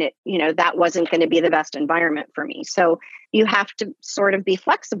son, and that wasn't going to be the best environment for me. So you have to sort of be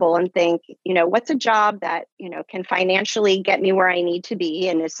flexible and think, what's a job that, can financially get me where I need to be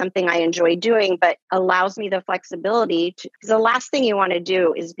and is something I enjoy doing, but allows me the flexibility to, because the last thing you want to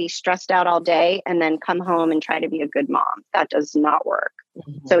do is be stressed out all day and then come home and try to be a good mom. That does not work.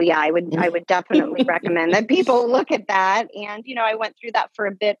 So yeah, I would definitely recommend that people look at that. And, I went through that for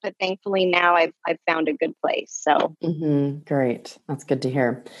a bit, but thankfully now I've found a good place. So great. That's good to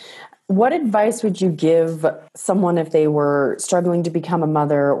hear. What advice would you give someone if they were struggling to become a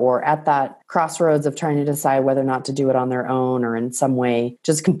mother or at that crossroads of trying to decide whether or not to do it on their own or in some way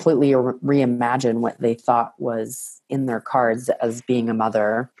just completely reimagine what they thought was in their cards as being a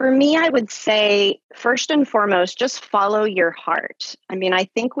mother? For me, I would say first and foremost, just follow your heart. I mean, I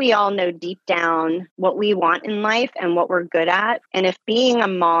think we all know deep down what we want in life and what we're good at. And if being a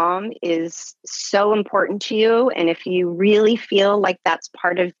mom is so important to you, and if you really feel like that's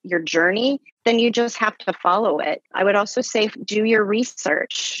part of your journey, then you just have to follow it. I would also say do your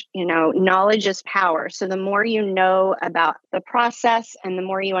research. Knowledge is power. So the more you know about the process and the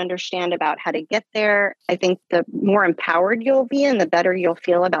more you understand about how to get there, I think the more empowered you'll be and the better you'll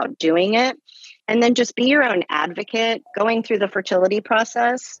feel about doing it. And then just be your own advocate going through the fertility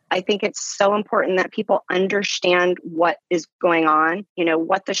process. I think it's so important that people understand what is going on,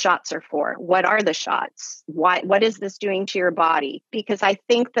 what the shots are for. What are the shots? What is this doing to your body? Because I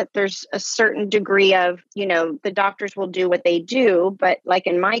think that there's a certain degree of, the doctors will do what they do. But like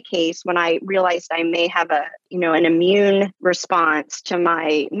in my case, when I realized I may have an immune response to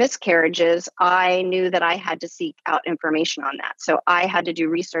my miscarriages, I knew that I had to seek out information on that. So I had to do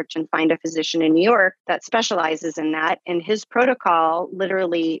research and find a physician in New York that specializes in that. And his protocol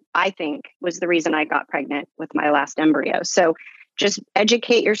literally, I think, was the reason I got pregnant with my last embryo. So just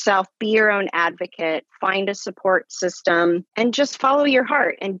educate yourself, be your own advocate, find a support system, and just follow your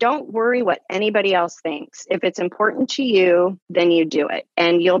heart. And don't worry what anybody else thinks. If it's important to you, then you do it.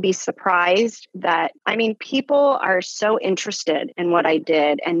 And you'll be surprised that, people are so interested in what I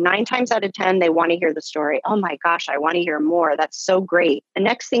did. And 9 times out of 10, they want to hear the story. Oh my gosh, I want to hear more. That's so great. The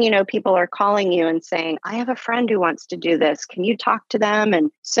next thing you know, people are calling you and saying, I have a friend who wants to do this. Can you talk to them? And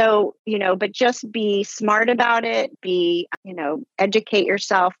so, but just be smart about it. Educate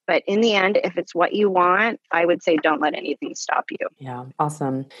yourself. But in the end, if it's what you want, I would say don't let anything stop you. Yeah,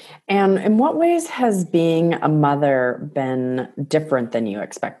 awesome. And in what ways has being a mother been different than you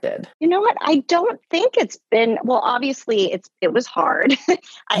expected? You know what? I don't think it's been, well, obviously it was hard.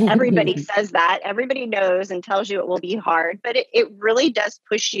 Everybody says that. Everybody knows and tells you it will be hard, but it really does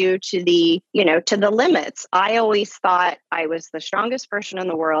push you to the limits. I always thought I was the strongest person in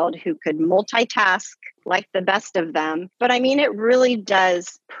the world who could multitask like the best of them. But it really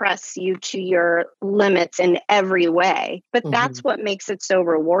does press you to your limits in every way. But that's what makes it so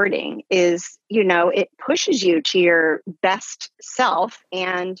rewarding is, it pushes you to your best self.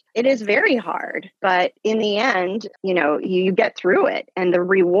 And it is very hard. But in the end, you get through it. And the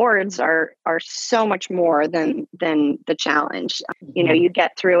rewards are so much more than the challenge. You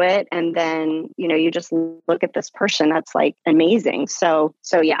get through it and then, you just look at this person that's like amazing. So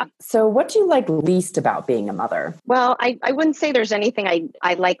yeah. So what do you like least about being a mother? Well, I wouldn't say there's anything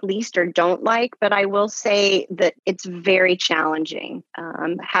I like least or don't like, but I will say that it's very challenging.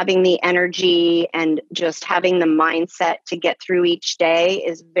 Having the energy and just having the mindset to get through each day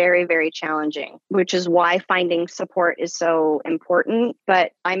is very, very challenging, which is why finding support is so important.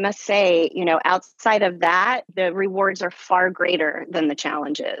 But I must say, outside of that, the rewards are far greater than the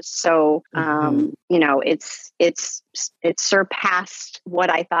challenges. So, it's surpassed what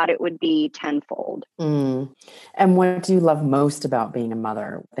I thought it would be tenfold. And what do you love most about being a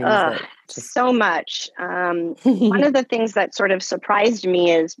mother? So much. One of the things that sort of surprised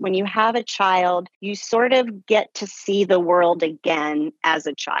me is when you have a child, you sort of get to see the world again as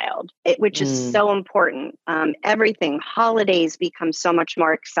a child, which is so important. Holidays become so much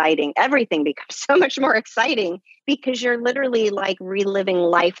more exciting. Everything becomes so much more exciting because you're literally like reliving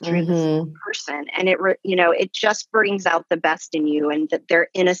life through this person. And it just brings out the best in you and their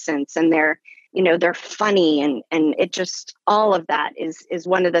innocence and they're funny and it just, all of that is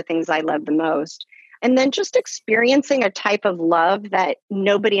one of the things I love the most. And then just experiencing a type of love that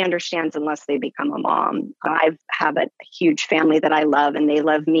nobody understands unless they become a mom. I have a huge family that I love and they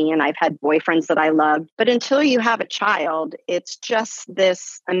love me and I've had boyfriends that I love. But until you have a child, it's just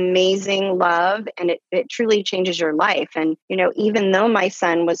this amazing love and it truly changes your life. And, even though my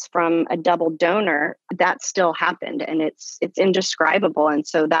son was from a double donor, that still happened and it's indescribable. And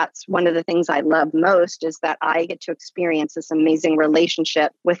so that's one of the things I love most is that I get to experience this amazing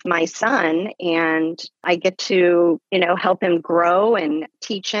relationship with my son and I get to, help him grow and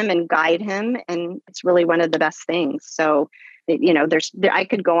teach him and guide him. And it's really one of the best things. So, I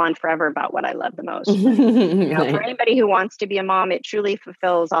could go on forever about what I love the most. But, for anybody who wants to be a mom, it truly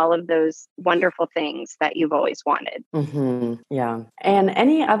fulfills all of those wonderful things that you've always wanted. Yeah. And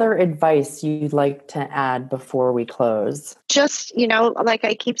any other advice you'd like to add before we close? Just, like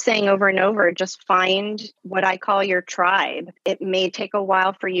I keep saying over and over, just find what I call your tribe. It may take a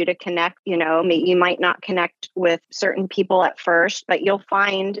while for you to connect, you might not connect with certain people at first, but you'll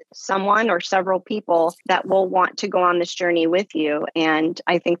find someone or several people that will want to go on this journey with with you. And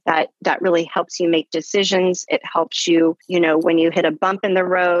I think that that really helps you make decisions. It helps you, when you hit a bump in the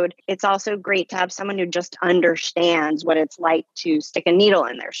road. It's also great to have someone who just understands what it's like to stick a needle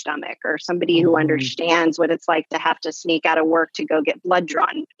in their stomach, or somebody who understands what it's like to have to sneak out of work to go get blood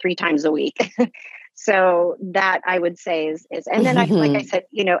drawn 3 times a week. So that I would say is, and then like I said,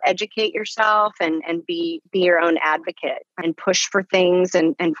 educate yourself and be your own advocate and push for things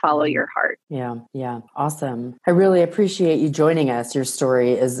and follow your heart. Yeah. Awesome. I really appreciate you joining us. Your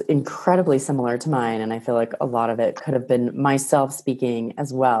story is incredibly similar to mine. And I feel like a lot of it could have been myself speaking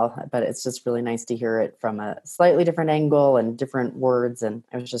as well, but it's just really nice to hear it from a slightly different angle and different words. And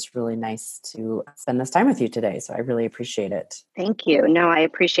it was just really nice to spend this time with you today. So I really appreciate it. Thank you. No, I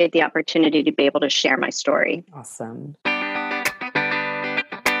appreciate the opportunity to be able to share my story. Awesome.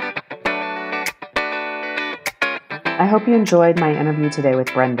 I hope you enjoyed my interview today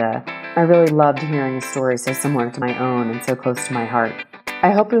with Brenda. I really loved hearing a story so similar to my own and so close to my heart.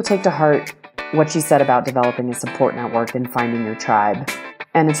 I hope you'll take to heart what she said about developing a support network and finding your tribe.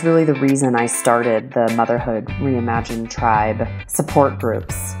 And it's really the reason I started the Motherhood Reimagined Tribe support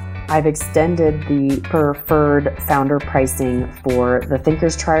groups. I've extended the preferred founder pricing for the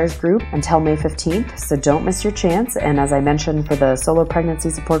Thinkers Triers group until May 15th, so don't miss your chance. And as I mentioned for the solo pregnancy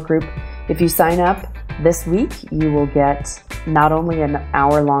support group, if you sign up this week, you will get not only an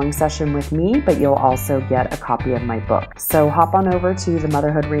hour-long session with me, but you'll also get a copy of my book. So hop on over to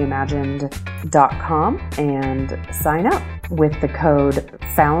themotherhoodreimagined.com and sign up with the code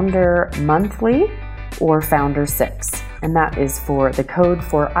FOUNDERMONTHLY or Founder6. And that is for the code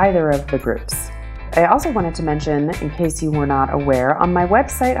for either of the groups. I also wanted to mention, in case you were not aware, on my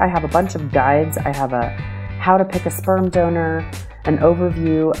website I have a bunch of guides. I have a how to pick a sperm donor, an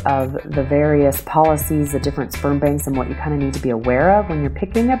overview of the various policies at different sperm banks and what you kind of need to be aware of when you're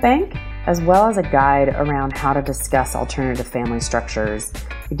picking a bank, as well as a guide around how to discuss alternative family structures.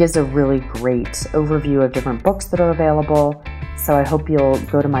 It gives a really great overview of different books that are available. So I hope you'll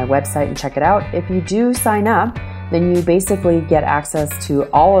go to my website and check it out. If you do sign up, then you basically get access to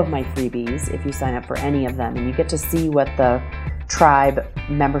all of my freebies if you sign up for any of them, and you get to see what the tribe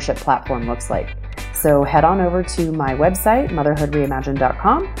membership platform looks like. So head on over to my website,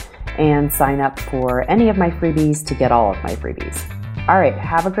 motherhoodreimagined.com, and sign up for any of my freebies to get all of my freebies. All right,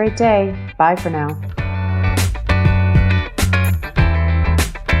 have a great day. Bye for now.